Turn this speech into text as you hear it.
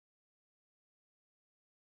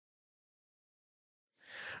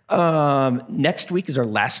Next week is our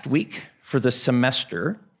last week for the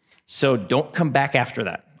semester, so don't come back after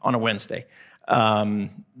that on a Wednesday.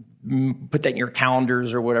 Put that in your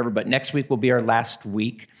calendars or whatever, but next week will be our last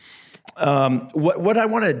week. What I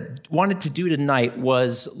wanted to do tonight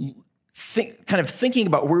was thinking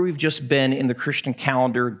about where we've just been in the Christian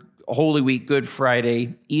calendar, Holy Week, Good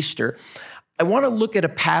Friday, Easter. I want to look at a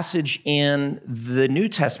passage in the New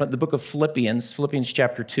Testament, the book of Philippians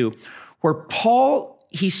chapter 2, where Paul,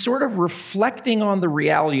 he's sort of reflecting on the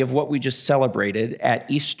reality of what we just celebrated at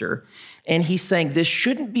Easter. And he's saying this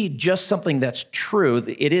shouldn't be just something that's true.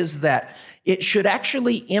 It is that it should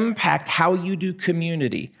actually impact how you do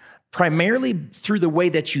community, primarily through the way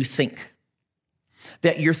that you think.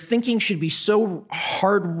 That your thinking should be so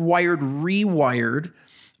hardwired, rewired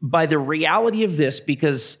by the reality of this,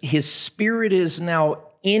 because his Spirit is now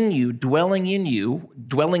in you, dwelling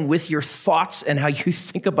with your thoughts and how you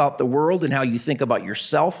think about the world and how you think about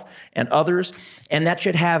yourself and others. And that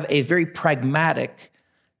should have a very pragmatic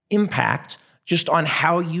impact just on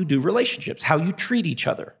how you do relationships, how you treat each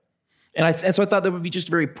other. And so I thought that would be just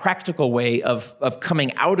a very practical way of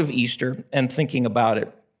coming out of Easter and thinking about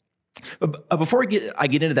it. But before I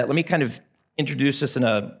get into that, let me kind of introduce this in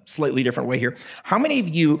a slightly different way here. How many of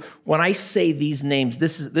you, when I say these names,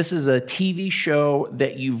 this is a TV show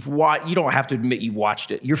that you've watched, you don't have to admit you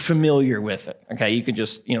watched it, you're familiar with it, okay? You can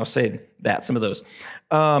just, say that, some of those.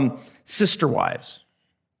 Sister Wives,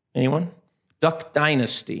 anyone? Duck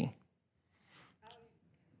Dynasty,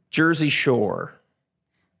 Jersey Shore,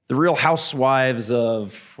 The Real Housewives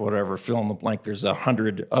of whatever, fill in the blank, there's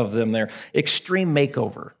 100 of them there. Extreme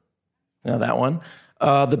Makeover, that one.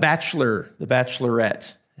 The Bachelor, The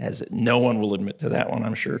Bachelorette, as no one will admit to that one,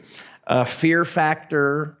 I'm sure. Fear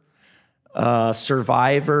Factor,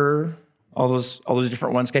 Survivor, all those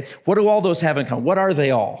different ones. Okay, what do all those have in common? What are they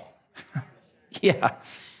all? Yeah,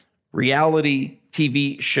 reality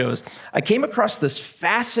TV shows. I came across this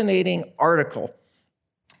fascinating article.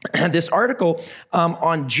 This article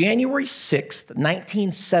on January 6th,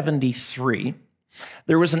 1973.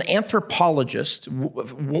 There was an anthropologist,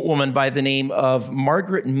 woman by the name of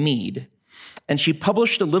Margaret Mead, and she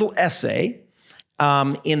published a little essay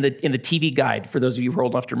in the TV Guide, for those of you who are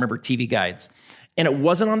old enough to remember TV Guides. And it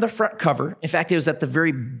wasn't on the front cover. In fact, it was at the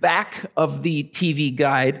very back of the TV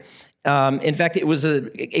Guide. In fact,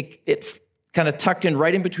 it kind of tucked in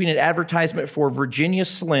right in between an advertisement for Virginia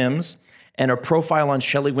Slims and a profile on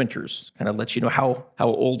Shelley Winters. Kind of lets you know how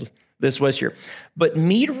old this was here. But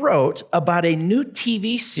Mead wrote about a new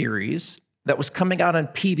TV series that was coming out on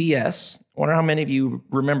PBS. I wonder how many of you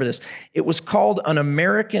remember this. It was called An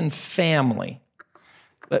American Family.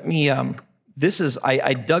 Let me,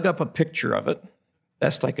 I dug up a picture of it,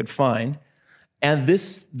 best I could find. And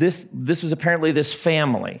this was apparently this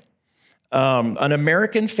family. An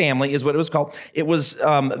American Family is what it was called. It was,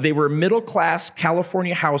 they were a middle-class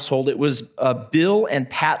California household. It was Bill and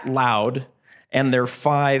Pat Loud and their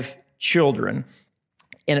 5 children.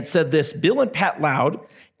 And it said this: Bill and Pat Loud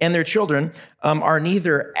and their children are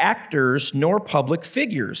neither actors nor public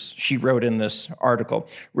figures, she wrote in this article.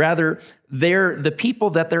 Rather, they're the people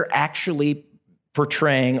that they're actually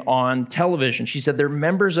portraying on television. She said they're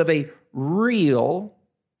members of a real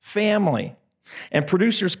family. And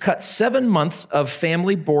producers cut 7 months of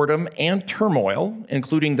family boredom and turmoil,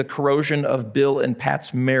 including the corrosion of Bill and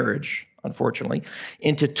Pat's marriage, unfortunately,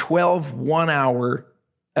 into 12 one-hour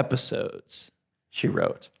episodes, she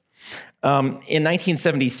wrote. In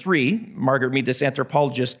 1973, Margaret Mead, this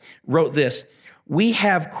anthropologist, wrote this: "We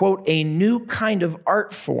have, quote, a new kind of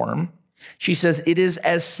art form." She says, "It is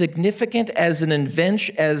as significant as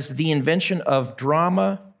the invention of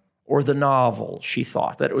drama or the novel," she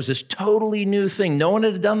thought. That it was this totally new thing. No one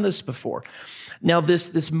had done this before. Now,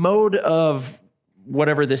 this mode of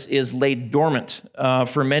whatever this is laid dormant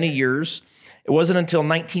for many years. It wasn't until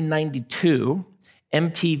 1992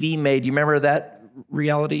 MTV made, you remember that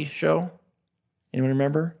reality show? Anyone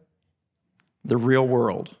remember? The Real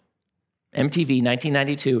World. MTV,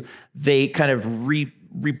 1992, they kind of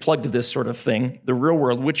replugged this sort of thing, The Real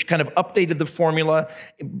World, which kind of updated the formula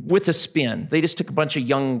with a spin. They just took a bunch of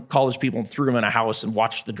young college people and threw them in a house and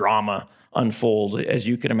watched the drama unfold, as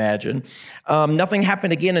you can imagine. Nothing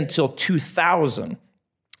happened again until 2000.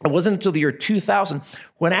 It wasn't until the year 2000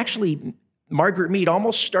 when actually Margaret Mead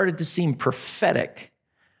almost started to seem prophetic,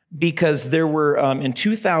 because there were, in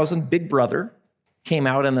 2000, Big Brother came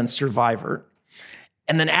out, and then Survivor.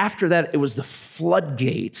 And then after that, it was the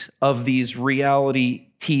floodgate of these reality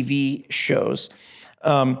TV shows.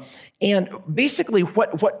 And basically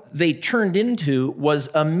what they turned into was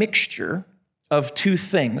a mixture of two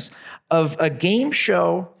things, of a game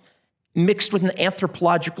show mixed with an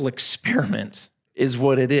anthropological experiment is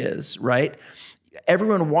what it is, right?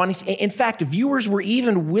 Everyone wanting, in fact, viewers were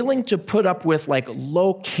even willing to put up with like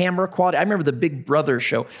low camera quality. I remember the Big Brother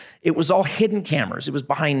show. It was all hidden cameras. It was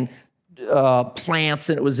behind plants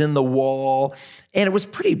and it was in the wall. And it was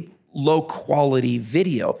pretty low quality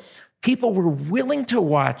video. People were willing to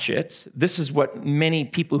watch it. This is what many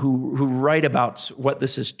people who write about what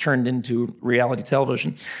this has turned into reality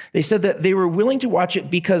television, they said that they were willing to watch it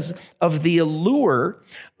because of the allure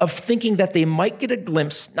of thinking that they might get a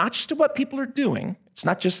glimpse, not just of what people are doing, it's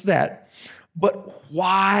not just that, but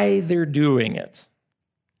why they're doing it.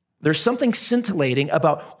 There's something scintillating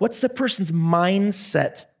about what's the person's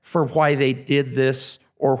mindset for why they did this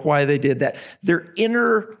or why they did that. Their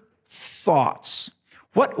inner thoughts.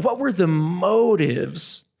 What were the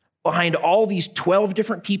motives behind all these 12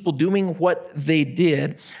 different people doing what they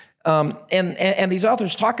did? And these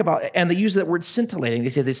authors talk about, and they use that word scintillating. They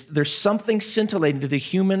say there's something scintillating to the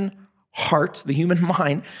human heart, the human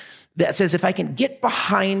mind, that says if I can get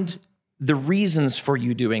behind the reasons for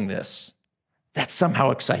you doing this, that's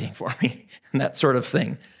somehow exciting for me, and that sort of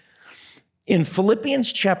thing. In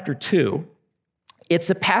Philippians chapter 2, it's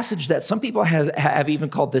a passage that some people have even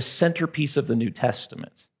called the centerpiece of the New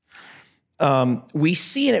Testament. We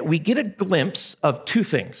see in it, we get a glimpse of two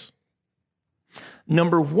things.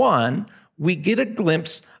 Number one, we get a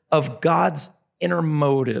glimpse of God's inner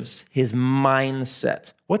motives, his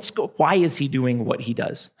mindset. Why is he doing what he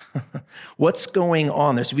does? What's going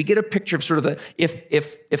on there? So we get a picture of sort of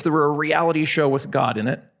if there were a reality show with God in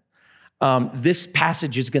it, this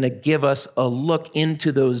passage is going to give us a look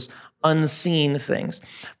into those unseen things.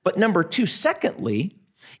 But number two, secondly,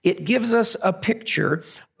 it gives us a picture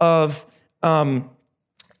of,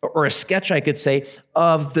 or a sketch, I could say,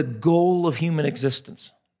 of the goal of human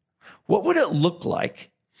existence. What would it look like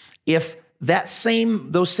if those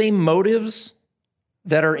same motives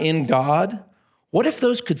that are in God, what if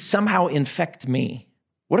those could somehow infect me?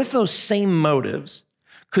 What if those same motives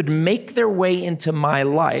could make their way into my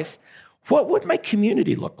life? What would my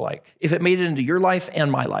community look like if it made it into your life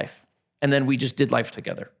and my life? And then we just did life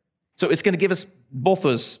together. So it's going to give us both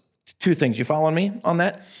those two things. You following me on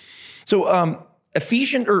that? So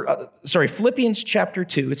Philippians chapter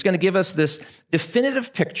 2, it's going to give us this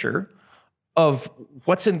definitive picture of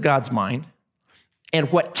what's in God's mind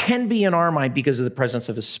and what can be in our mind because of the presence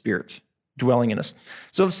of his Spirit dwelling in us.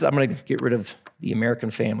 So I'm going to get rid of the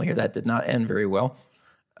American family here. That did not end very well.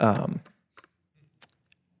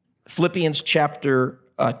 Philippians chapter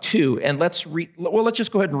 2, and let's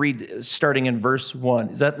just go ahead and read starting in verse 1.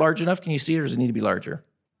 Is that large enough? Can you see it, or does it need to be larger?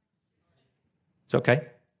 It's okay?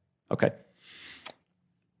 Okay.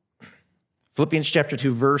 Philippians chapter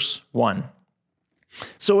 2, verse 1.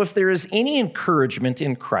 So if there is any encouragement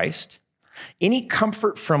in Christ, any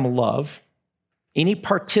comfort from love, any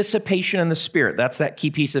participation in the Spirit, that's that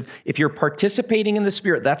key piece of, if you're participating in the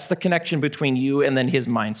Spirit, that's the connection between you and then his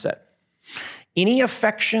mindset. Any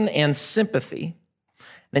affection and sympathy.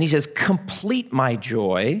 Then he says, complete my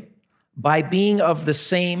joy by being of the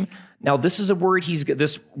same. Now, this is a word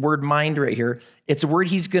this word mind right here. It's a word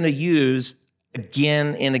he's going to use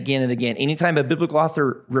again and again and again. Anytime a biblical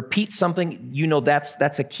author repeats something, you know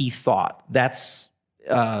that's a key thought. That's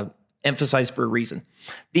emphasized for a reason.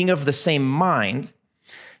 Being of the same mind,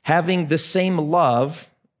 having the same love,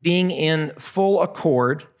 being in full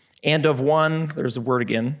accord, and of one, there's the word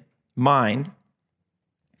again, mind.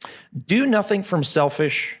 Do nothing from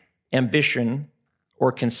selfish ambition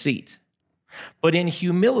or conceit, but in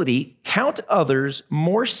humility count others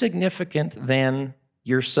more significant than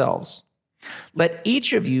yourselves. Let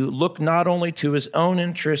each of you look not only to his own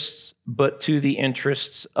interests, but to the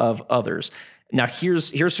interests of others. Now, here's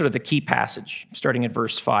sort of the key passage, starting at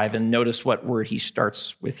verse 5, and notice what word he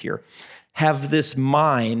starts with here. Have this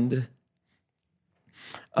mind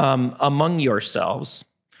among yourselves,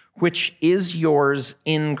 which is yours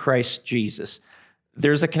in Christ Jesus.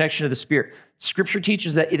 There's a connection to the Spirit. Scripture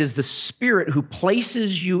teaches that it is the Spirit who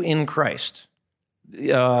places you in Christ.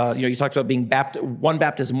 You talked about being one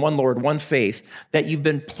baptism, one Lord, one faith, that you've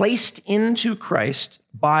been placed into Christ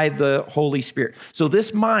by the Holy Spirit. So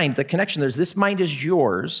this mind, the connection this mind is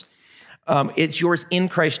yours. It's yours in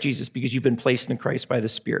Christ Jesus because you've been placed in Christ by the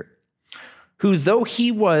Spirit, who though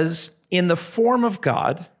he was in the form of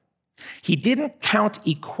God, he didn't count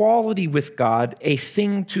equality with God a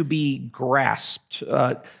thing to be grasped.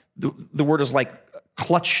 The word is like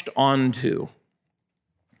clutched onto.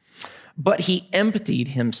 But he emptied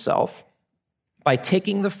himself by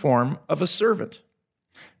taking the form of a servant,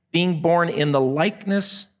 being born in the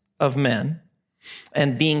likeness of men,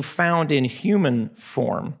 and being found in human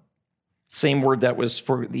form. Same word that was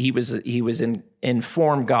for, he was in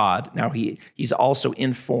form God. Now he's also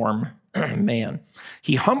in form man.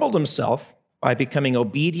 He humbled himself by becoming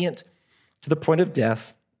obedient to the point of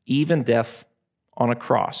death, even death on a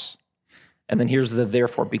cross. And then here's the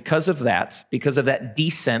therefore. Because of that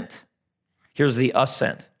descent, here's the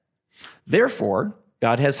ascent. Therefore,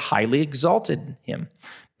 God has highly exalted him,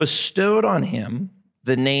 bestowed on him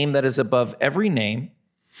the name that is above every name,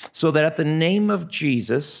 so that at the name of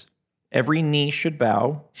Jesus, every knee should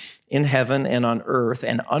bow in heaven and on earth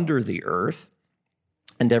and under the earth,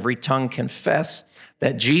 and every tongue confess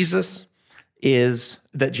that Jesus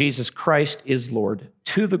Christ is Lord,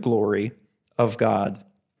 to the glory of God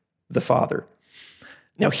the Father.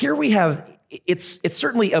 Now here we have, it's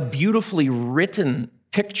certainly a beautifully written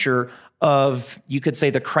picture of, you could say,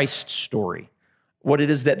 the Christ story. What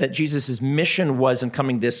it is that Jesus' mission was in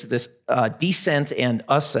coming, this descent and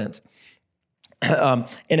ascent. And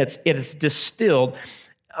it's distilled.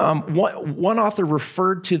 One author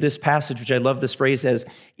referred to this passage, which I love this phrase, as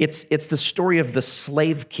it's the story of the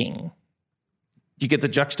slave king. Do you get the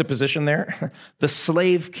juxtaposition there? The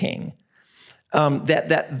slave king.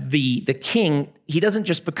 That the king, he doesn't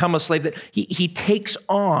just become a slave, that he takes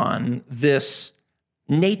on this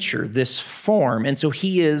nature, this form. And so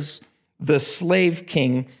he is the slave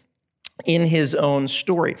king in his own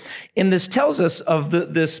story. And this tells us of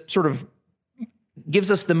this sort of,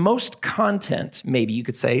 gives us the most content, maybe you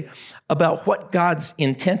could say, about what God's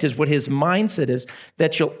intent is, what his mindset is,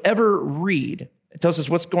 that you'll ever read. It tells us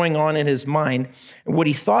what's going on in his mind, and what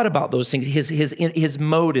he thought about those things, his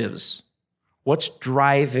motives, what's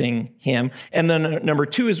driving him. And then number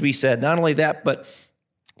two, as we said, not only that, but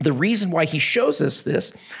the reason why he shows us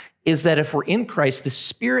this is that if we're in Christ, the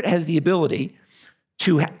Spirit has the ability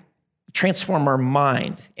to transform our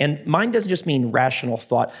mind. And mind doesn't just mean rational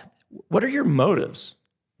thought. What are your motives?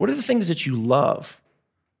 What are the things that you love?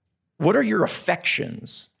 What are your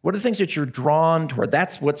affections? What are the things that you're drawn toward?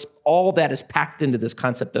 All that is packed into this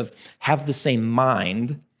concept of have the same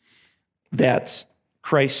mind that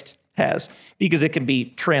Christ has, because it can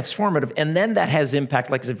be transformative. And then that has impact,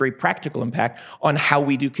 like it's a very practical impact on how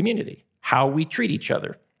we do community, how we treat each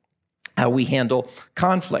other, how we handle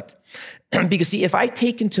conflict. Because see, if I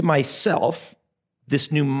take into myself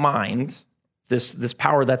this new mind, this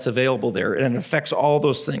power that's available there, and it affects all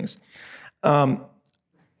those things,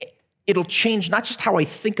 it'll change not just how I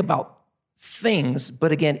think about things,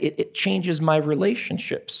 but again, it changes my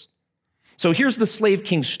relationships. So here's the slave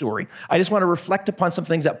king story. I just want to reflect upon some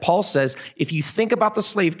things that Paul says. If you think about the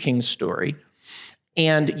slave king story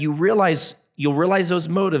and you'll realize those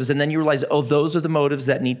motives, and then you realize, oh, those are the motives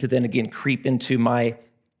that need to then again creep into my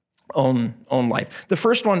own life. The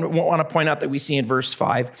first one I want to point out that we see in verse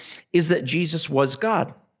 5 is that Jesus was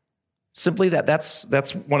God. Simply that's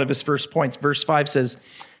one of his first points. Verse 5 says,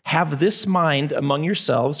 have this mind among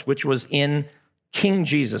yourselves, which was in King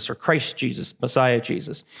Jesus, or Christ Jesus, Messiah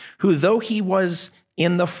Jesus, who though he was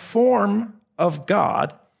in the form of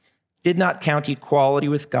God, did not count equality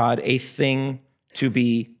with God a thing to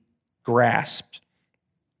be grasped.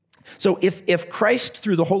 So if Christ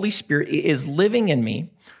through the Holy Spirit is living in me,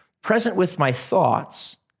 present with my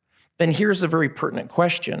thoughts, then here's a very pertinent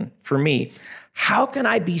question for me. How can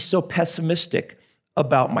I be so pessimistic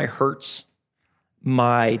about my hurts,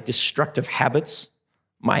 my destructive habits,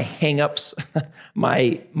 my hang-ups,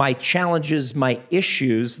 my challenges, my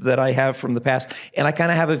issues that I have from the past? And I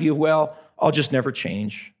kind of have a view of, well, I'll just never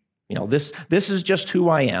change. This is just who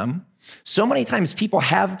I am. So many times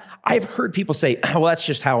I've heard people say, well, that's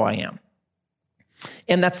just how I am.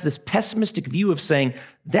 And that's this pessimistic view of saying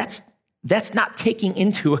that's not taking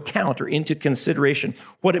into account or into consideration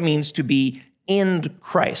what it means to be in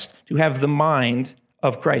Christ, to have the mind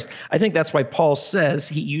of Christ. I think that's why Paul says,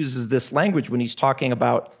 he uses this language when he's talking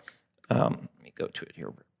about, let me go to it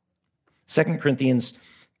here, 2 Corinthians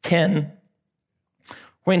 10,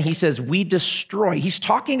 when he says we destroy, he's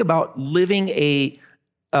talking about living a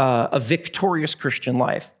victorious Christian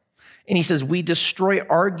life. And he says we destroy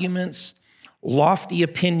arguments, lofty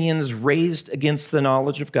opinions raised against the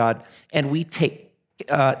knowledge of God, and we take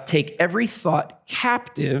every thought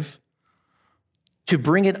captive to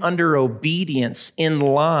bring it under obedience in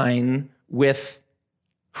line with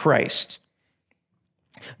Christ.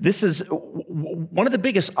 This is one of the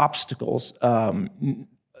biggest obstacles.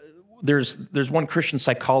 There's one Christian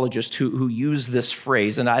psychologist who used this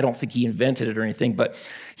phrase, and I don't think he invented it or anything, but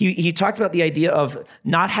he talked about the idea of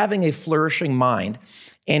not having a flourishing mind,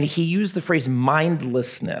 and he used the phrase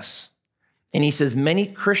mindlessness. And he says many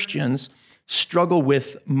Christians struggle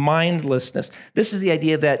with mindlessness. This is the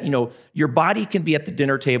idea that, your body can be at the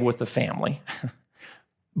dinner table with the family,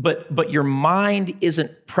 but your mind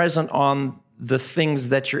isn't present on the things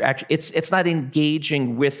that you're actually, it's not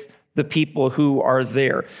engaging with the people who are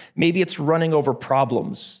there. Maybe it's running over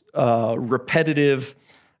problems, repetitive,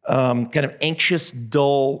 kind of anxious,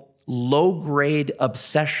 dull, low-grade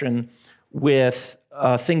obsession with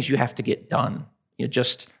things you have to get done,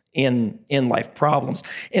 just in life problems.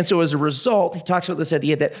 And so as a result, he talks about this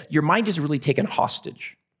idea that your mind is really taken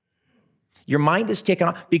hostage. Your mind is taken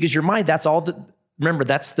on, because your mind, that's all that, remember,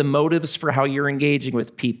 that's the motives for how you're engaging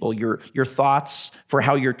with people, your thoughts for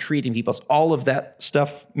how you're treating people. It's all of that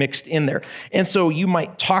stuff mixed in there. And so you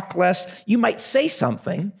might talk less, you might say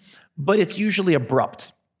something, but it's usually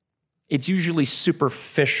abrupt. It's usually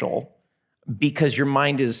superficial because your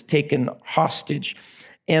mind is taken hostage.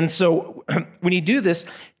 And so when you do this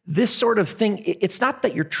sort of thing, it's not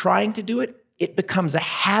that you're trying to do it, it becomes a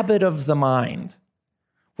habit of the mind,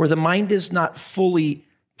 where the mind is not fully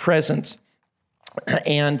present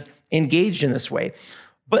and engaged in this way.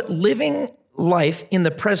 But living life in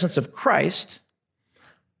the presence of Christ,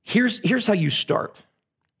 here's how you start.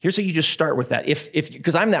 Here's how you just start with that. If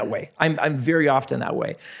because I'm that way. I'm very often that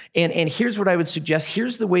way. And here's what I would suggest.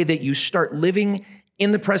 Here's the way that you start living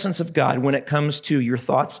in the presence of God when it comes to your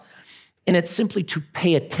thoughts. And it's simply to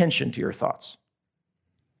pay attention to your thoughts.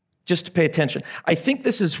 Just to pay attention. I think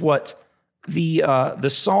this is what the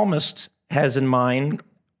psalmist has in mind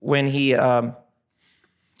when he, Psalm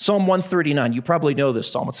 139, you probably know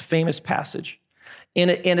this psalm. It's a famous passage. And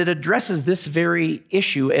it addresses this very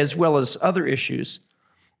issue as well as other issues.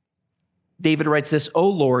 David writes this, "O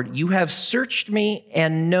Lord, you have searched me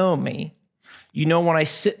and know me. You know when I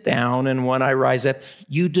sit down and when I rise up.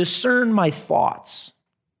 You discern my thoughts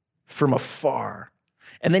from afar."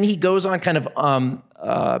 And then he goes on kind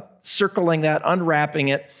of circling that, unwrapping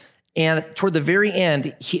it. And toward the very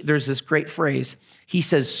end, there's this great phrase. He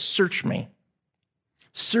says, "Search me.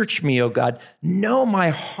 Search me, O God. Know my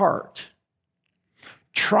heart.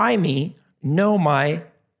 Try me. Know my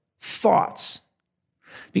thoughts."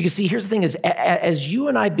 Because see, here's the thing is, as you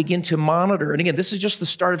and I begin to monitor, and again, this is just the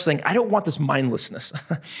start of saying, I don't want this mindlessness.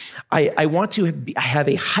 I want to have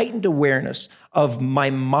a heightened awareness of my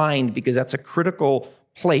mind, because that's a critical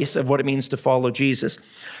place of what it means to follow Jesus.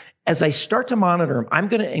 As I start to monitor him, I'm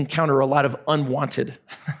going to encounter a lot of unwanted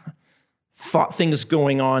things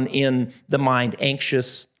going on in the mind,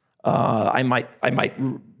 anxious. I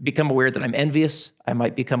might become aware that I'm envious. I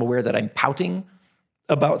might become aware that I'm pouting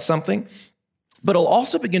about something. But I'll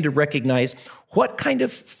also begin to recognize what kind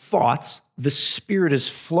of thoughts the Spirit is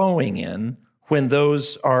flowing in when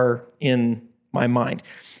those are in my mind.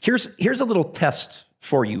 Here's a little test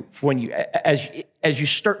for you when you as you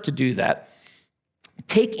start to do that.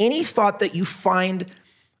 Take any thought that you find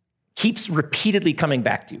keeps repeatedly coming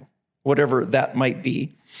back to you, whatever that might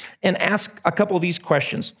be, and ask a couple of these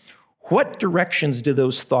questions. What directions do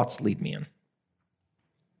those thoughts lead me in?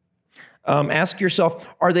 Ask yourself,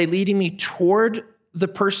 are they leading me toward the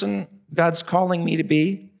person God's calling me to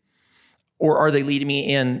be? Or are they leading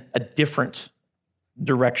me in a different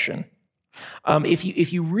direction?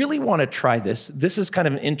 If you really want to try this is kind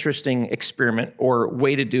of an interesting experiment or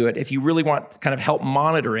way to do it. If you really want to kind of help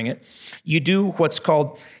monitoring it, you do what's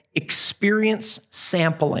called experience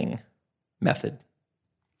sampling method.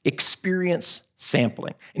 Experience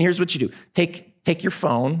sampling. And here's what you do. Take your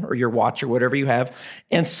phone or your watch or whatever you have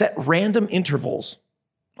and set random intervals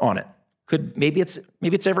on it. Maybe it's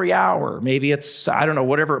every hour, maybe it's, I don't know,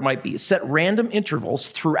 whatever it might be. Set random intervals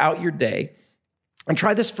throughout your day and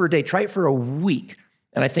try this for a day. Try it for a week,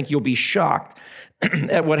 and I think you'll be shocked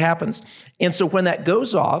at what happens. And so when that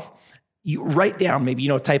goes off, you write down, maybe,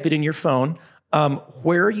 type it in your phone,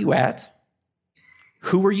 where are you at?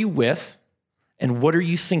 Who are you with? And what are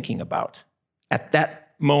you thinking about at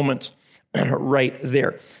that moment right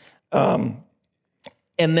there? And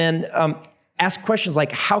then ask questions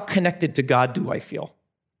like, how connected to God do I feel?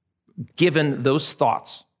 Given those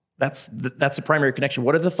thoughts, that's the primary connection.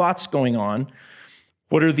 What are the thoughts going on?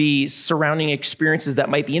 What are the surrounding experiences that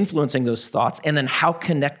might be influencing those thoughts? And then how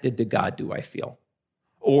connected to God do I feel?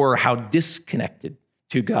 Or how disconnected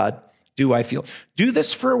to God do I feel? Do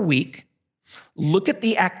this for a week. Look at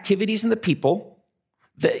the activities and the people.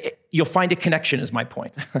 You'll find a connection, is my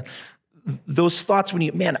point. Those thoughts,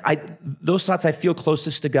 those thoughts I feel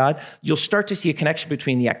closest to God, you'll start to see a connection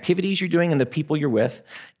between the activities you're doing and the people you're with.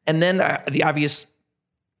 And then the obvious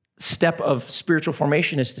step of spiritual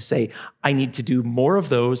formation is to say, I need to do more of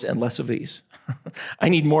those and less of these. I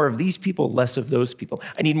need more of these people, less of those people.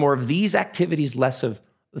 I need more of these activities, less of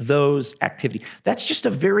those activities. That's just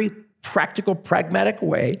a very practical, pragmatic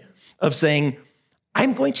way of saying,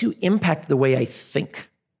 I'm going to impact the way I think.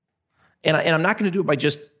 And I'm not going to do it by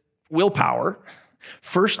just willpower.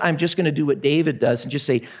 First, I'm just going to do what David does and just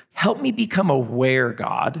say, help me become aware,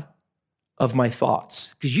 God, of my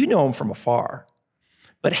thoughts, because you know them from afar.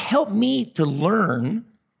 But help me to learn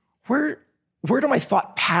where do my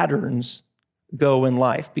thought patterns go in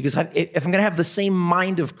life? Because if I'm going to have the same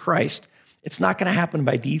mind of Christ, it's not going to happen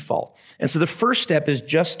by default. And so the first step is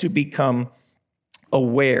just to become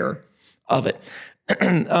aware of it.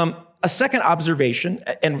 A second observation,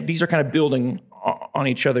 and these are kind of building on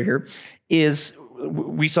each other here, is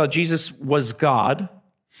we saw Jesus was God,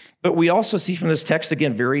 but we also see from this text,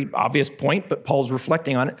 again, very obvious point, but Paul's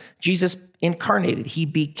reflecting on it, Jesus incarnated. He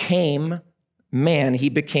became man. He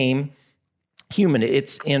became human.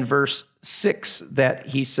 It's in verse 6 that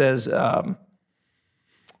he says,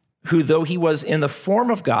 who, though he was in the form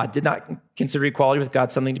of God, did not consider equality with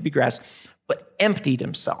God something to be grasped, but emptied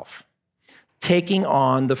himself, taking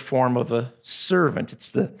on the form of a servant.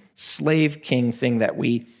 It's the slave king thing that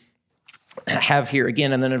we have here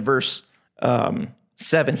again. And then in verse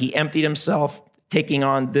 7, he emptied himself, taking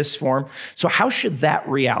on this form. So how should that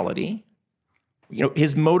reality,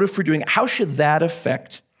 his motive for doing it, how should that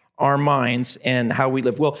affect our minds and how we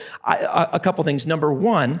live? Well, a couple things. Number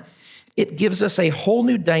one, it gives us a whole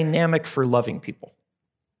new dynamic for loving people.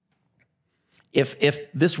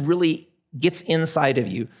 If this really gets inside of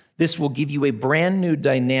you, this will give you a brand new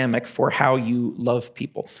dynamic for how you love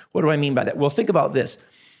people. What do I mean by that? Well, think about this.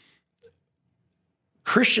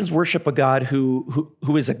 Christians worship a God who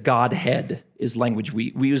is a Godhead, is language.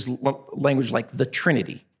 We use language like the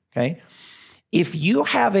Trinity, okay? If you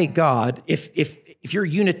have a God, if you're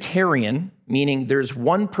Unitarian, meaning there's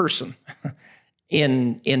one person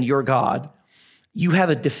in your God, you have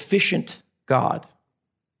a deficient God.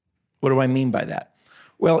 What do I mean by that?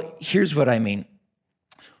 Well, here's what I mean.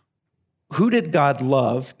 Who did God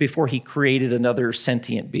love before he created another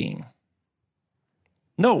sentient being?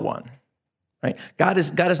 No one, right? God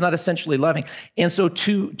is not essentially loving. And so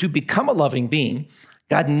to become a loving being,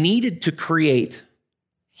 God needed to create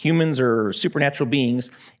humans or supernatural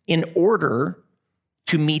beings in order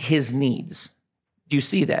to meet his needs. Do you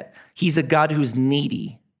see that? He's a God who's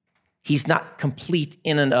needy. He's not complete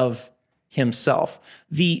in and of himself.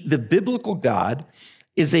 The biblical God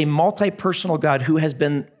is a multi-personal God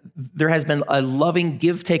there has been a loving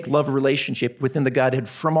give-take-love relationship within the Godhead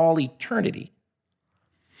from all eternity.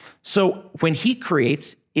 So when he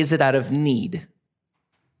creates, is it out of need?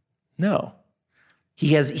 No.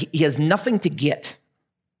 He has nothing to get.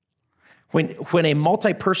 When a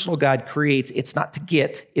multi-personal God creates, it's not to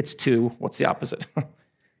get, it's to, what's the opposite?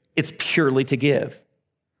 It's purely to give.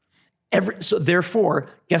 So therefore,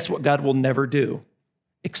 guess what God will never do?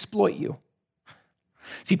 Exploit you.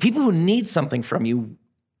 See, people who need something from you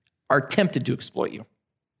are tempted to exploit you.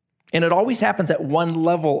 And it always happens at one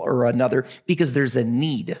level or another because there's a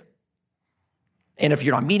need. And if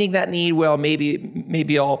you're not meeting that need, well,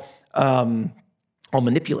 maybe I'll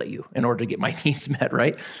manipulate you in order to get my needs met,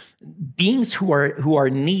 right? Beings who are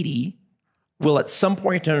needy will at some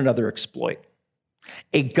point or another exploit.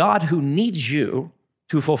 A God who needs you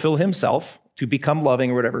to fulfill himself, to become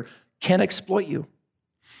loving or whatever, can exploit you.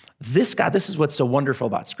 This God, this is what's so wonderful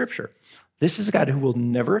about Scripture. This is a God who will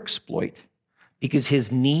never exploit because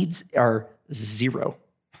his needs are zero,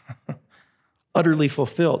 utterly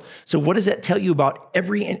fulfilled. So what does that tell you about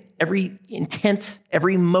every intent,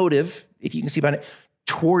 every motive, if you can see about it,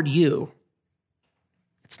 toward you?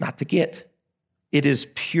 It's not to get. It is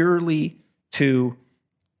purely to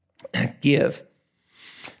give.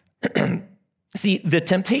 See, the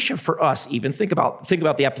temptation for us, even think about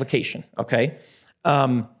the application, okay?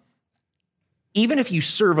 Even if you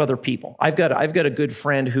serve other people, I've got a good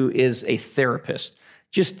friend who is a therapist.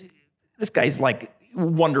 Just this guy's like a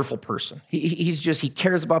wonderful person. He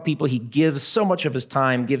cares about people. He gives so much of his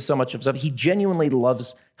time, gives so much of himself. He genuinely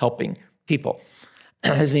loves helping people.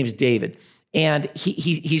 His name's David. And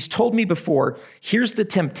he's told me before, here's the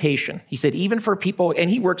temptation. He said, even for people, and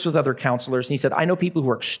he works with other counselors, and he said, I know people who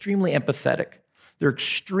are extremely empathetic. They're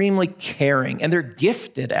extremely caring, and they're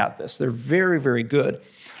gifted at this. They're very, very good.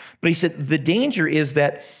 But he said, the danger is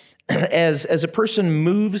that as a person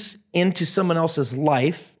moves into someone else's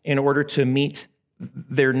life in order to meet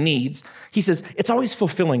their needs, he says, it's always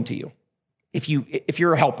fulfilling to you. If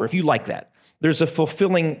you're a helper, if you like that, there's a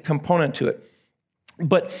fulfilling component to it.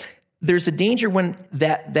 But there's a danger when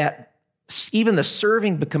that even the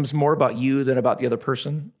serving becomes more about you than about the other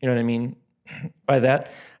person. You know what I mean by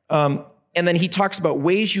that? And then he talks about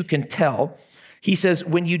ways you can tell. He says,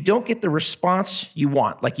 when you don't get the response you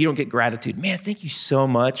want, like you don't get gratitude, man, thank you so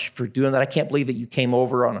much for doing that. I can't believe that you came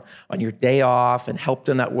over on your day off and helped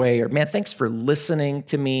in that way. Or, man, thanks for listening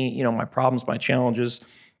to me, my problems, my challenges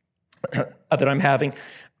that I'm having.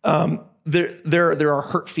 There are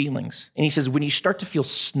hurt feelings. And he says, when you start to feel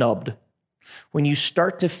snubbed, when you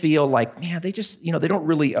start to feel like, man, they just, they don't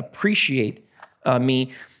really appreciate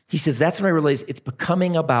me, he says, that's when I realize it's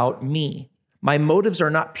becoming about me. My motives are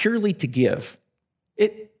not purely to give.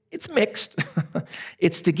 It's mixed.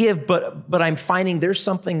 It's to give, but I'm finding there's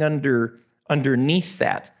something underneath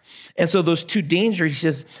that. And so those two dangers, he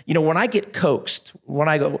says, when I get coaxed, when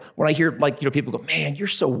I hear people go, man, you're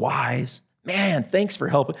so wise. Man, thanks for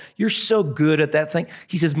helping. You're so good at that thing.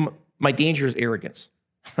 He says, my danger is arrogance,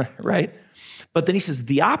 right? But then he says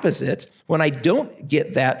the opposite, when I don't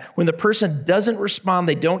get that, when the person doesn't respond,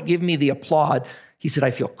 they don't give me the applaud, he said, I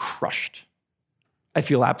feel crushed. I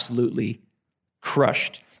feel absolutely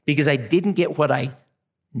crushed because I didn't get what I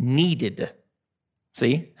needed.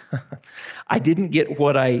 See? I didn't get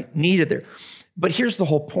what I needed there. But here's the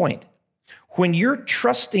whole point. When you're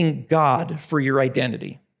trusting God for your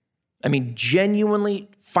identity, genuinely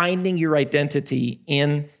finding your identity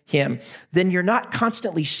in him, then you're not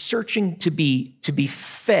constantly searching to be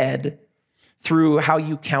fed through how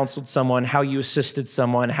you counseled someone, how you assisted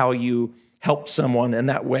someone, how you helped someone in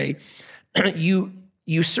that way.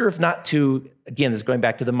 You serve not to, again, this is going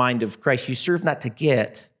back to the mind of Christ, you serve not to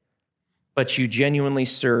get, but you genuinely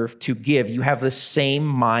serve to give. You have the same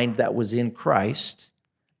mind that was in Christ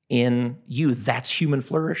in you. That's human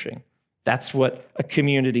flourishing. That's what a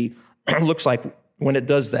community looks like when it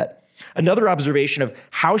does that. Another observation of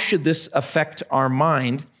how should this affect our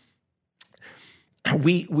mind,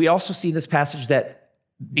 we also see in this passage that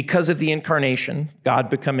because of the incarnation, God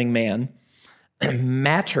becoming man,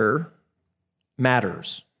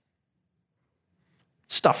 matters.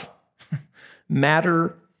 Stuff.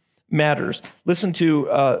 Matters. Listen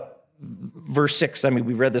to verse 6.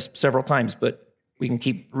 We've read this several times, but we can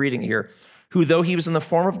keep reading here. Who, though he was in the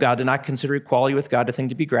form of God, did not consider equality with God a thing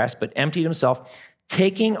to be grasped, but emptied himself,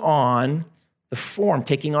 taking on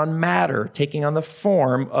matter, taking on the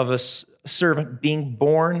form of a servant, being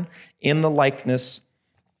born in the likeness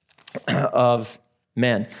of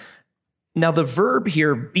men. Now, the verb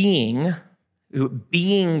here, being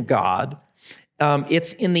God,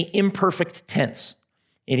 it's in the imperfect tense.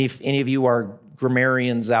 And if any of you are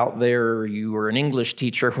grammarians out there, or you are an English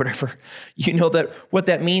teacher, or whatever, you know that what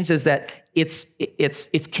that means is that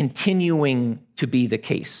it's continuing to be the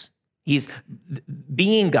case. He's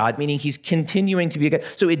being God, meaning he's continuing to be God.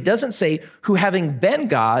 So it doesn't say who, having been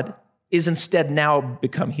God, is instead now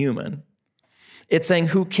become human. It's saying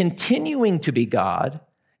who, continuing to be God,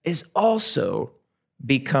 is also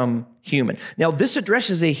become human. Now, this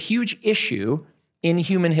addresses a huge issue in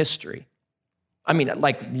human history.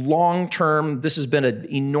 Long-term, this has been an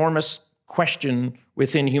enormous question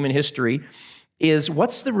within human history, is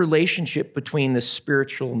what's the relationship between the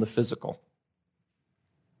spiritual and the physical?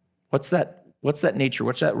 What's that nature?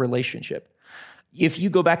 What's that relationship? If you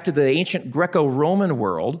go back to the ancient Greco-Roman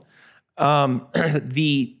world,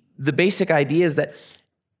 the basic idea is that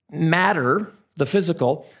matter, the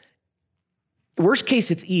physical, worst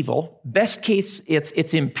case, it's evil. Best case,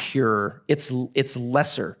 it's impure. It's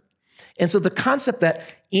lesser. And so the concept that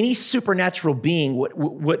any supernatural being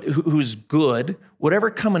who's good would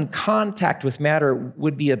ever come in contact with matter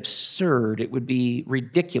would be absurd. It would be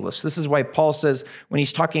ridiculous. This is why Paul says, when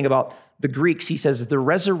he's talking about the Greeks, he says the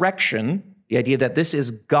resurrection, the idea that this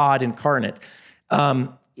is God incarnate,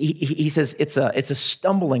 he says it's a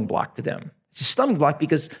stumbling block to them. It's a stumbling block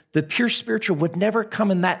because the pure spiritual would never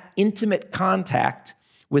come in that intimate contact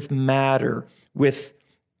with matter, with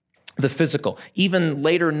the physical. Even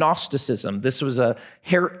later Gnosticism, this was a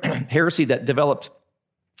heresy that developed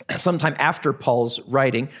sometime after Paul's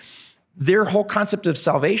writing. Their whole concept of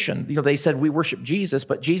salvation, they said we worship Jesus,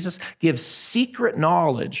 but Jesus gives secret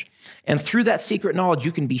knowledge, and through that secret knowledge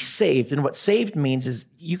you can be saved. And what saved means is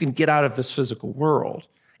you can get out of this physical world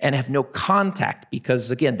and have no contact because,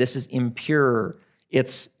 again, this is impure,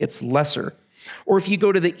 it's lesser. Or if you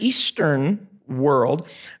go to the Eastern world,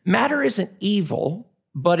 matter isn't evil,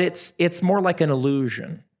 but it's more like an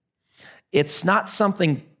illusion. It's not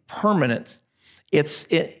something permanent.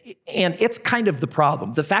 And it's kind of the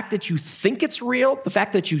problem. The fact that you think it's real, the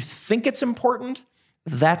fact that you think it's important,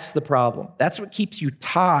 that's the problem. That's what keeps you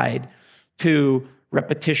tied to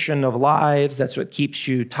repetition of lives. That's what keeps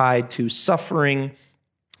you tied to suffering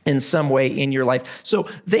in some way in your life. So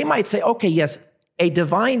they might say, okay, yes, a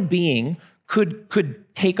divine being could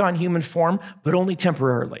take on human form, but only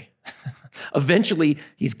temporarily. Eventually,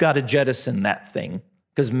 he's got to jettison that thing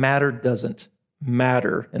because matter doesn't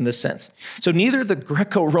matter in this sense. So neither the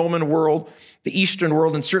Greco-Roman world, the Eastern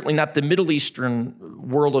world, and certainly not the Middle Eastern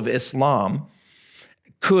world of Islam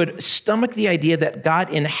could stomach the idea that God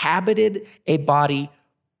inhabited a body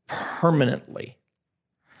permanently,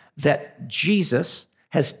 that Jesus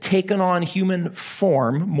has taken on human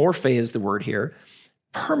form, morphe is the word here,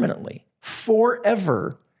 permanently,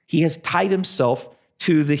 forever. He has tied himself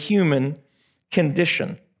to the human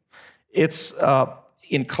condition. It's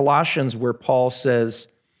in Colossians where Paul says,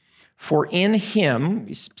 for in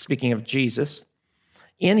him, speaking of Jesus,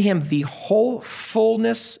 in him the whole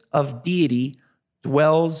fullness of deity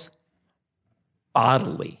dwells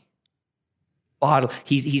bodily.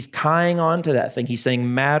 He's tying on to that thing. He's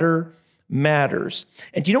saying matter matters.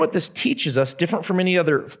 And do you know what this teaches us, different from any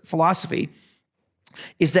other philosophy,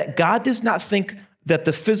 is that God does not think that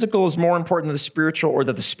the physical is more important than the spiritual or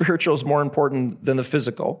that the spiritual is more important than the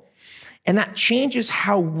physical. And that changes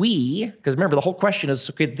how we, because remember, the whole question is,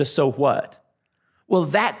 okay, the so what? Well,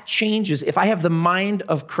 that changes. If I have the mind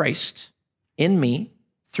of Christ in me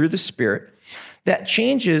through the Spirit, that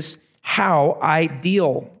changes how I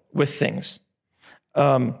deal with things.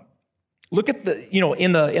 Look at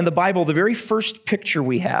in the Bible, the very first picture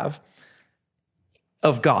we have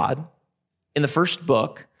of God in the first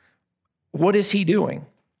book, what is he doing?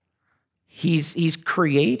 He's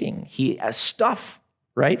creating. He has stuff,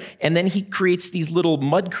 right? And then he creates these little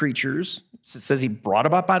mud creatures. It says he brought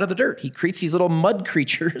them up out of the dirt. He creates these little mud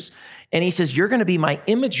creatures, and he says, you're going to be my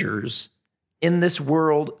imagers in this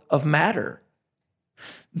world of matter.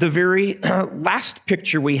 The very last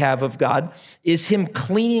picture we have of God is him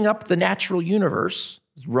cleaning up the natural universe.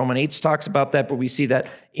 Romans 8 talks about that, but we see that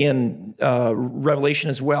in Revelation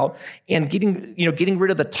as well. And getting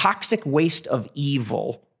rid of the toxic waste of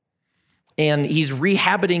evil. And he's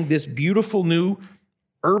rehabiting this beautiful new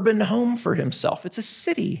urban home for himself. It's a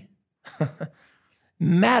city.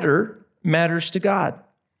 Matter matters to God.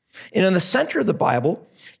 And in the center of the Bible,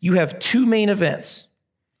 you have two main events,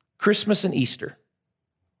 Christmas and Easter.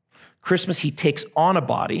 Christmas, he takes on a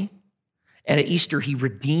body, and at Easter, he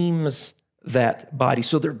redeems that body.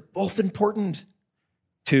 So they're both important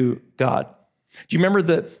to God. Do you remember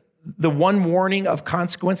the one warning of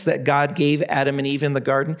consequence that God gave Adam and Eve in the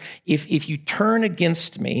garden? If you turn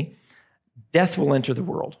against me, death will enter the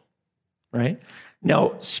world, right?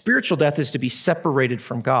 Now, spiritual death is to be separated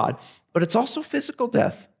from God, but it's also physical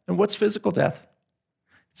death. And what's physical death?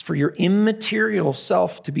 It's for your immaterial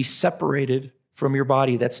self to be separated from your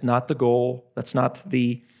body. That's not the goal. That's not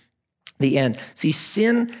the end. See,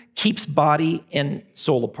 sin keeps body and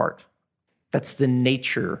soul apart. That's the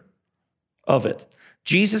nature of it.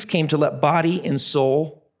 Jesus came to let body and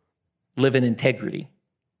soul live in integrity.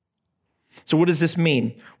 So what does this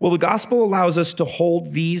mean? Well, the gospel allows us to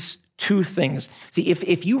hold these two things. See,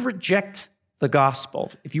 if you reject the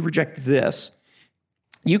gospel, if you reject this,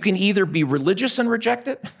 you can either be religious and reject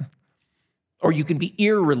it, or you can be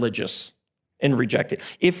irreligious and reject it.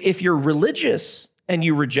 If you're religious and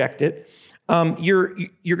you reject it, you're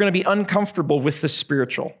going to be uncomfortable with the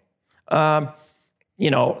spiritual. It's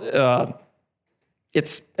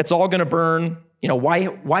all going to burn.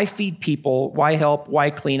 Why feed people? Why help?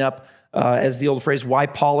 Why clean up? As the old phrase, why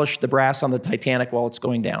polish the brass on the Titanic while it's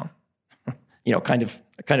going down? Kind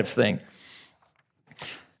of thing.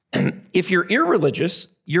 If you're irreligious,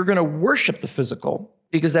 you're going to worship the physical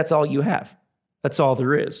because that's all you have. That's all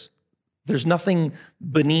there is. There's nothing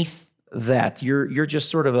beneath that. You're just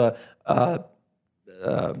sort of a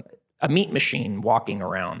meat machine walking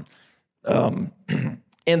around.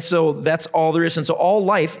 And so that's all there is. And so all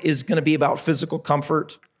life is going to be about physical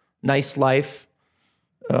comfort, nice life.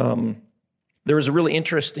 There was a really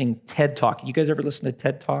interesting TED Talk. You guys ever listen to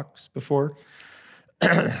TED Talks before?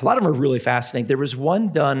 A lot of them are really fascinating. There was one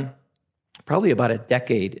done probably about a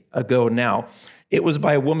decade ago now. It was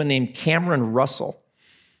by a woman named Cameron Russell.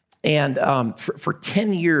 And for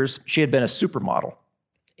 10 years, she had been a supermodel.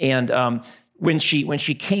 And when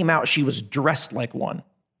she came out, she was dressed like one.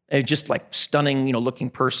 Just like stunning, looking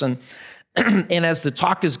person. And as the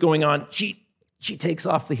talk is going on, she takes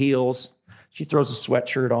off the heels. She throws a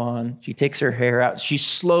sweatshirt on. She takes her hair out. She's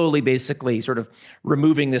slowly, basically, sort of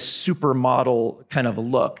removing this supermodel kind of a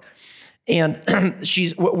look. And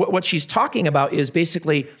what she's talking about is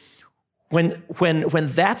basically when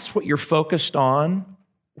that's what you're focused on,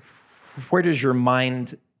 where does your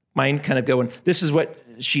mind kind of go? And this is what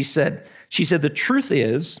she said. She said, the truth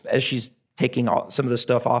is, as she's taking some of the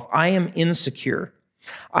stuff off, I am insecure.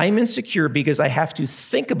 I'm insecure because I have to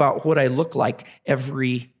think about what I look like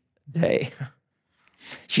every day.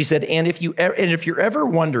 She said, and if you're ever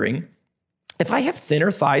wondering if I have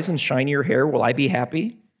thinner thighs and shinier hair, will I be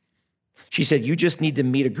happy? She said, you just need to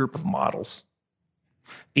meet a group of models.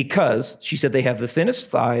 Because, she said, they have the thinnest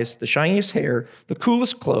thighs, the shiniest hair, the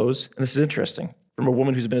coolest clothes, and this is interesting, from a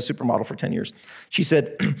woman who's been a supermodel for 10 years. She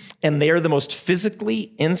said, and they are the most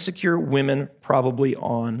physically insecure women probably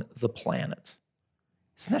on the planet.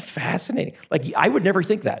 Isn't that fascinating? Like, I would never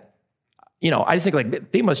think that. I just think,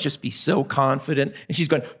 like, they must just be so confident. And she's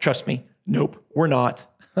going, trust me, nope, we're not.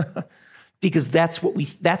 Because that's what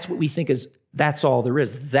we think is, that's all there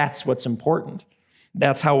is. That's what's important.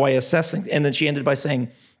 That's how I assess things. And then she ended by saying,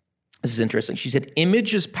 this is interesting. She said,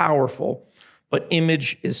 image is powerful, but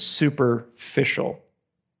image is superficial.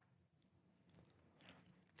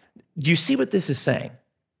 Do you see what this is saying?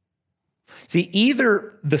 See,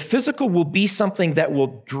 either the physical will be something that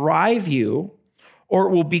will drive you, or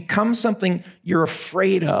it will become something you're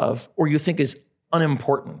afraid of or you think is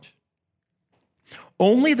unimportant.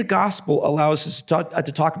 Only the gospel allows us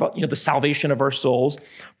to talk about the salvation of our souls,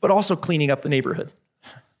 but also cleaning up the neighborhood.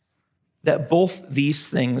 That both these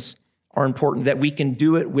things are important, that we can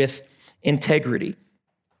do it with integrity.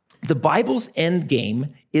 The Bible's end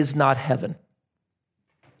game is not heaven,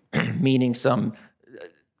 meaning some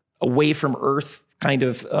away from earth kind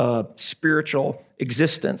of spiritual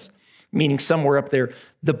existence, meaning somewhere up there.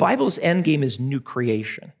 The Bible's end game is new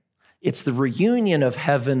creation. It's the reunion of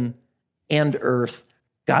heaven and earth,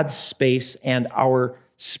 God's space and our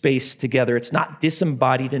space together. It's not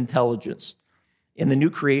disembodied intelligence. In the new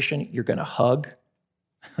creation, you're going to hug,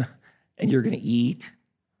 and you're going to eat,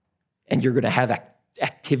 and you're going to have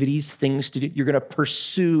activities, things to do. You're going to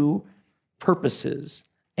pursue purposes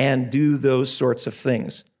and do those sorts of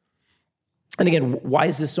things. And again, why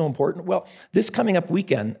is this so important? Well, this coming up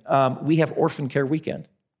weekend, we have Orphan Care Weekend.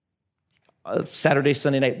 Saturday,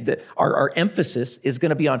 Sunday night, our emphasis is going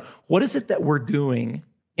to be on what is it that we're doing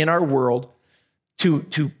in our world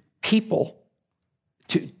to people,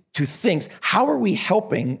 to things. How are we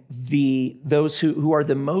helping those who are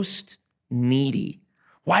the most needy?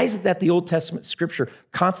 Why is it that the Old Testament scripture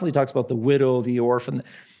constantly talks about the widow, the orphan?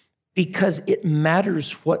 Because it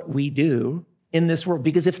matters what we do in this world.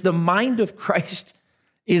 Because if the mind of Christ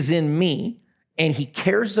is in me and he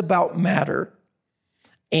cares about matter,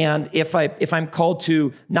 and if I'm called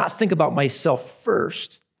to not think about myself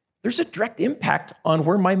first, there's a direct impact on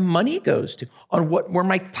where my money goes to, on where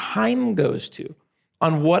my time goes to,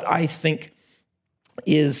 on what I think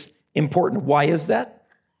is important. Why is that?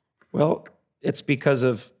 Well, it's because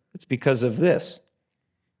of this.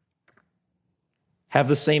 Have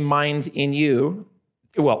the same mind in you.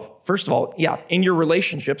 Well, first of all, in your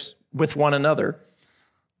relationships with one another,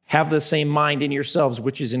 have the same mind in yourselves,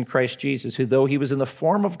 which is in Christ Jesus, who, though he was in the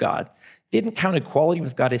form of God, didn't count equality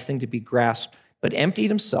with God a thing to be grasped, but emptied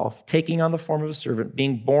himself, taking on the form of a servant,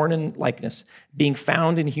 being born in likeness, being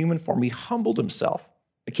found in human form. He humbled himself,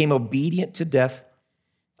 became obedient to death,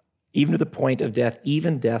 even to the point of death,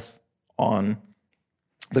 even death on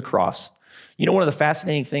the cross. One of the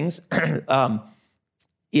fascinating things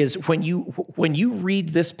is when you read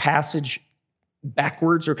this passage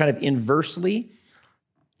backwards or kind of inversely,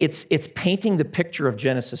 it's painting the picture of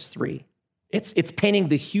Genesis 3. It's painting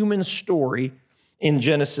the human story in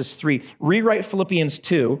Genesis 3. Rewrite Philippians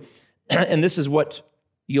 2, and this is what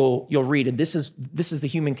you'll read. And this is the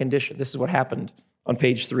human condition. This is what happened on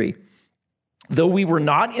page 3. Though we were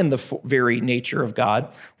not in the very nature of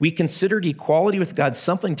God, we considered equality with God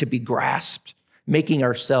something to be grasped, making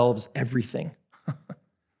ourselves everything.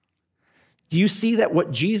 Do you see that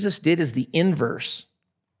what Jesus did is the inverse?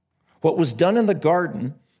 What was done in the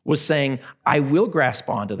garden was saying, I will grasp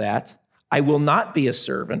onto that. I will not be a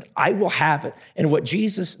servant. I will have it. And what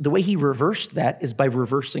Jesus, the way he reversed that is by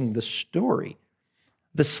reversing the story.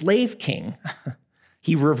 The slave king,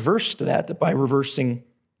 he reversed that by reversing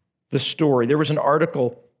the story. There was an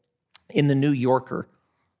article in the New Yorker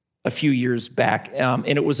a few years back, and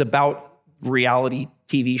it was about reality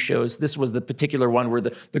TV shows. This was the particular one where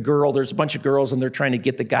the girl, there's a bunch of girls and they're trying to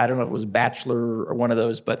get the guy, I don't know if it was Bachelor or one of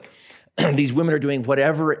those, but these women are doing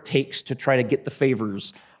whatever it takes to try to get the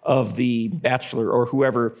favors of the Bachelor or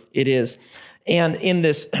whoever it is. And in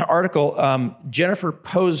this article, Jennifer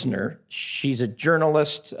Posner, she's a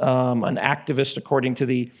journalist, an activist, according to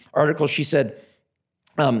the article, she said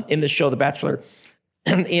in the show, The Bachelor,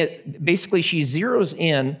 basically she zeroes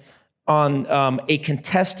in on a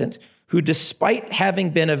contestant who, despite having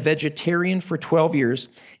been a vegetarian for 12 years,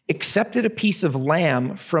 accepted a piece of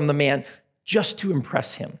lamb from the man just to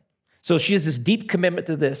impress him. So she has this deep commitment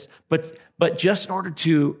to this, but just in order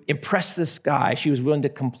to impress this guy, she was willing to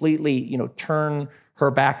completely, turn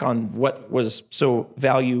her back on what was so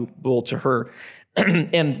valuable to her.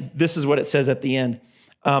 And this is what it says at the end.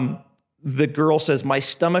 The girl says, my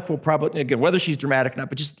stomach will probably, again, whether she's dramatic or not,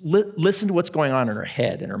 but just listen to what's going on in her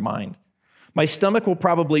head, in her mind. My stomach will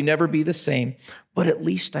probably never be the same, but at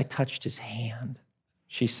least I touched his hand,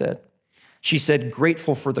 she said. She said,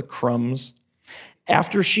 grateful for the crumbs.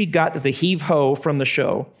 After she got the heave-ho from the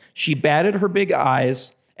show, she batted her big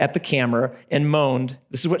eyes at the camera and moaned.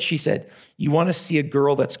 This is what she said. You want to see a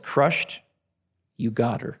girl that's crushed? You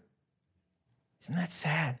got her. Isn't that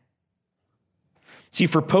sad? See,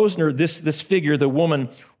 for Posner, this figure, the woman,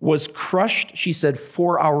 was crushed, she said,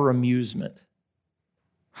 for our amusement.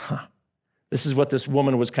 This is what this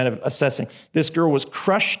woman was kind of assessing. This girl was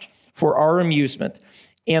crushed for our amusement.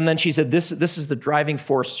 And then she said, this is the driving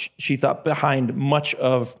force, she thought, behind much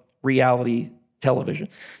of reality television.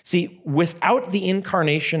 See, without the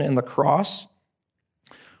incarnation and the cross,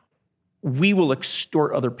 we will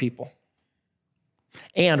extort other people.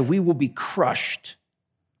 And we will be crushed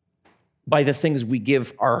by the things we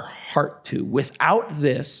give our heart to. Without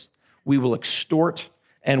this, we will extort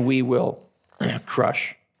and we will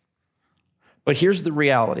crush. But here's the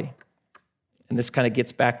reality, and this kind of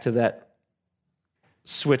gets back to that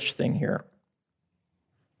switch thing here.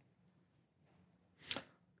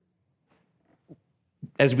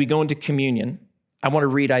 As we go into communion, I want to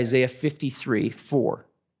read Isaiah 53:4.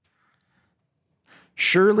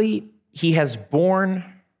 Surely he has borne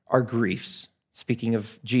our griefs. Speaking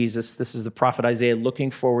of Jesus, this is the prophet Isaiah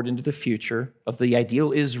looking forward into the future of the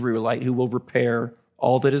ideal Israelite who will repair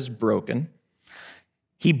all that is broken.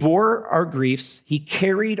 He bore our griefs, he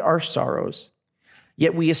carried our sorrows,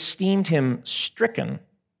 yet we esteemed him stricken,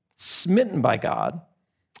 smitten by God,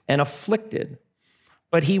 and afflicted.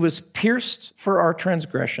 But he was pierced for our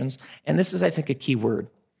transgressions, and this is, I think, a key word.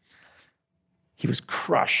 He was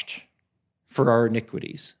crushed for our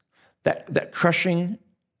iniquities. That crushing,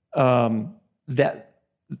 that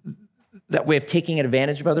way of taking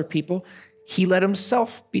advantage of other people, he let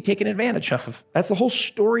himself be taken advantage of. That's the whole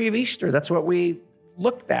story of Easter. That's what we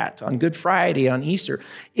looked at on Good Friday, on Easter,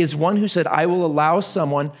 is one who said, I will allow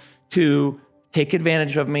someone to take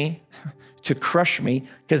advantage of me, to crush me,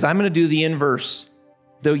 because I'm going to do the inverse.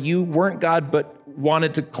 Though you weren't God, but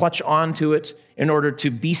wanted to clutch onto it in order to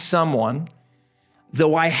be someone,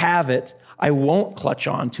 though I have it, I won't clutch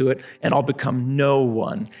onto it, and I'll become no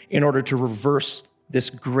one in order to reverse this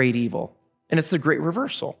great evil. And it's the great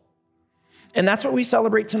reversal. And that's what we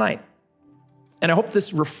celebrate tonight. And I hope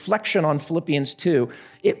this reflection on Philippians 2,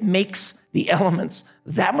 it makes the elements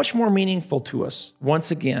that much more meaningful to us, once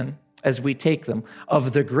again, as we take them,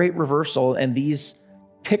 of the great reversal and these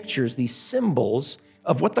pictures, these symbols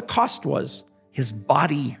of what the cost was, his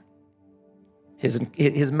body,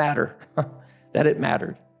 his matter, that it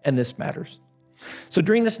mattered, and this matters. So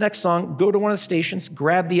during this next song, go to one of the stations,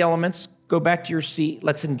 grab the elements, go back to your seat,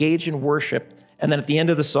 let's engage in worship, and then at the end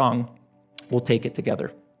of the song, we'll take it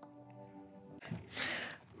together.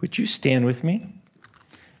 Would you stand with me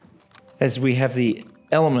as we have the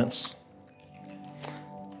elements,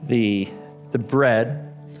 the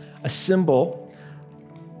bread, a symbol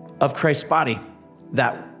of Christ's body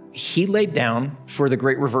that he laid down for the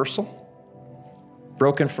great reversal,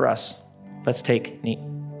 broken for us. Let's take and eat.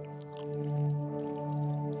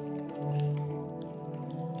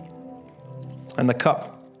 And the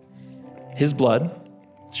cup, his blood,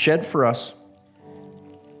 shed for us,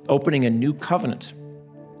 opening a new covenant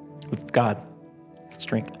with God. Let's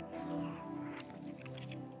drink.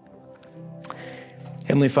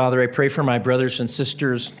 Heavenly Father, I pray for my brothers and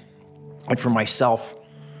sisters and for myself.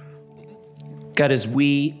 God, as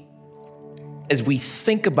we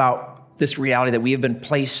think about this reality that we have been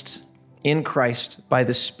placed in Christ by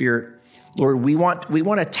the Spirit, Lord, we want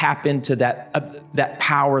to tap into that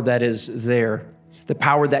power that is there, the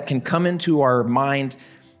power that can come into our mind,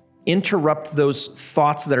 interrupt those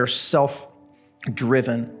thoughts that are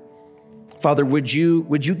self-driven. Father, would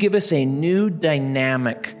you give us a new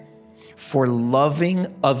dynamic for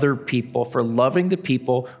loving other people, for loving the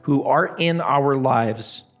people who are in our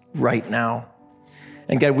lives right now?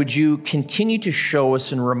 And God, would you continue to show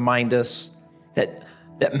us and remind us that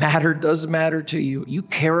matter does matter to you. You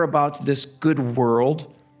care about this good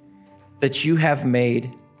world that you have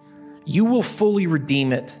made. You will fully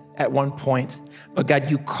redeem it at one point. But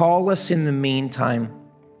God, you call us in the meantime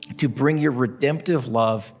to bring your redemptive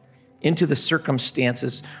love into the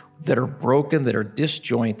circumstances that are broken, that are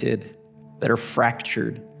disjointed, that are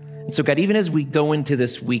fractured. And so God, even as we go into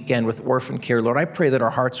this weekend with orphan care, Lord, I pray that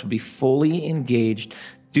our hearts would be fully engaged.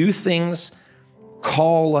 Do things,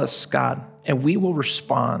 call us, God, and we will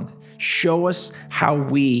respond. Show us how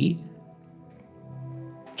we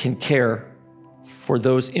can care for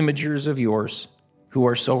those imagers of yours who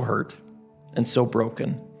are so hurt and so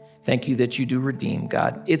broken. Thank you that you do redeem,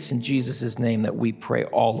 God. It's in Jesus' name that we pray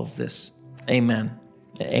all of this. Amen.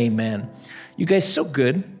 Amen. You guys, so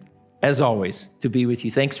good, as always, to be with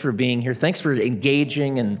you. Thanks for being here. Thanks for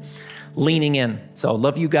engaging and leaning in. So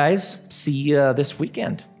love you guys. See you this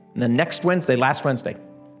weekend. And then next Wednesday, last Wednesday.